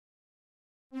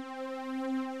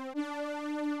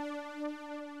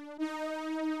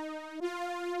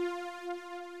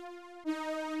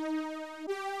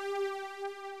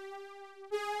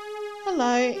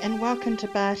Hello and welcome to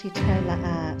Bharti Taylor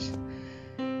Art.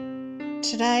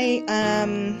 Today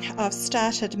I've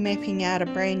started mapping out a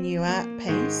brand new art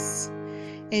piece.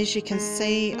 As you can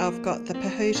see, I've got the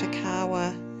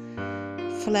Pahutakawa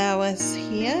flowers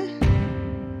here.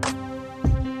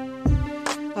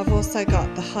 I've also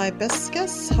got the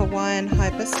hibiscus, Hawaiian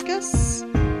hibiscus.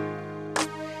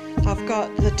 I've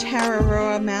got the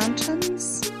Tararua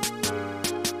Mountains.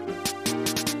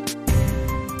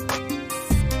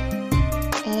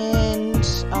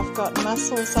 I've got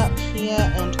mussels up here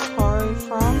and coral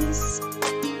fronds,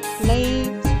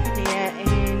 leaves there,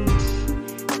 and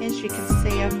as you can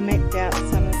see I've mapped out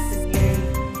some of the new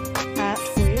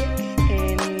artwork,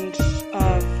 and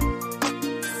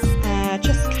I've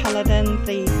just coloured in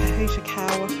the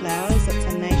Pahutakawa flowers. It's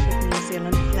a native New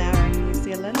Zealand flower in New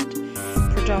Zealand,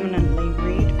 predominantly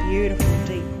red, beautiful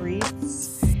deep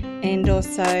reds, and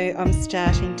also I'm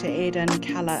starting to add in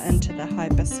colour into the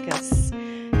hibiscus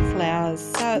flowers,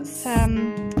 so it's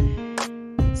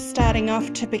starting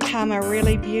off to become a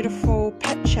really beautiful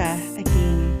picture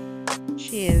again.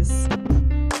 Cheers.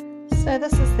 So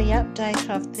this is the update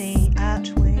of the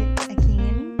artwork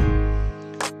again,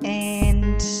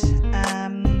 and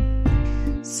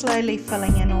slowly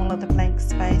filling in all of the blank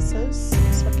spaces.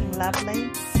 It's looking lovely.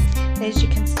 As you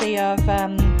can see, I've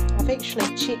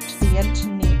actually checked the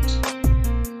internet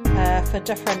for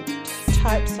different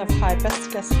types of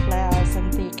hibiscus flowers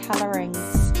and their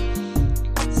colourings.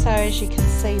 So as you can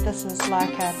see, this is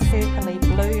like a purpley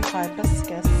blue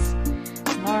hibiscus,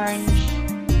 an orange.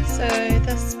 So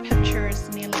this picture is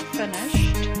nearly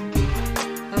finished.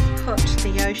 I've put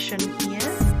the ocean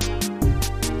here,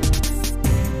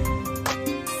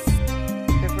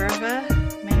 the river,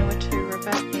 Manawatu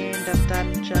River, and I've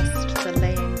done just the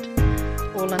land,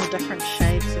 all in different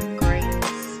shades of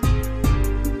greens.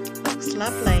 Looks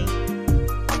lovely.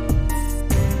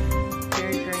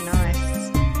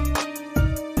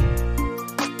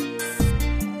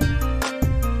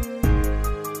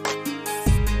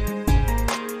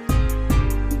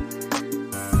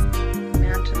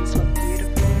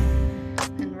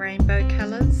 Rainbow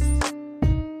colours.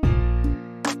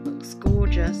 Looks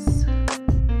gorgeous.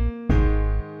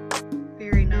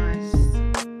 Very nice.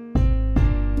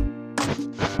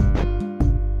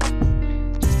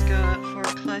 Just go up for a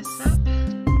close-up.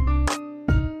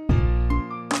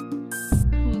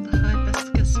 All the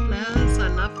hibiscus flowers, I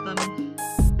love them.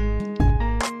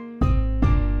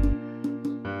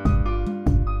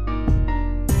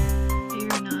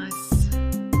 Very nice.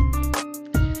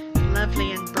 Lovely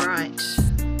and bright.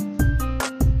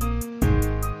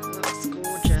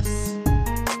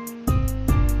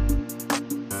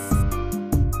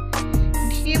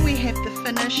 The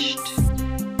finished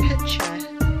picture.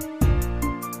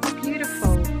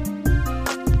 Beautiful.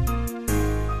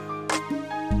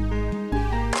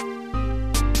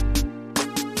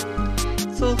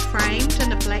 It's all framed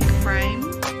in a black frame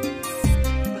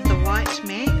with a white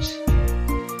mat.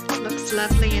 Looks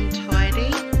lovely and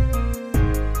tidy.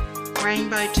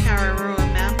 Rainbow Tararua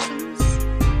Mountains.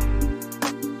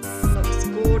 Looks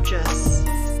gorgeous.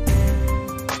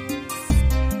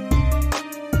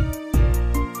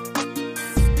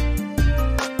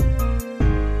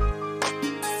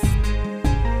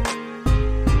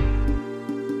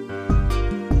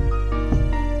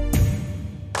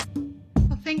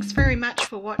 Thanks very much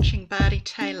for watching Bharti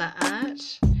Taylor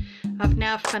Art. I've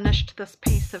now finished this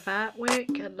piece of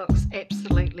artwork. It looks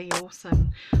absolutely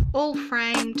awesome. All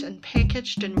framed and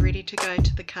packaged and ready to go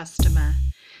to the customer.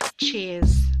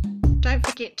 Cheers. Don't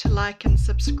forget to like and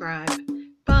subscribe.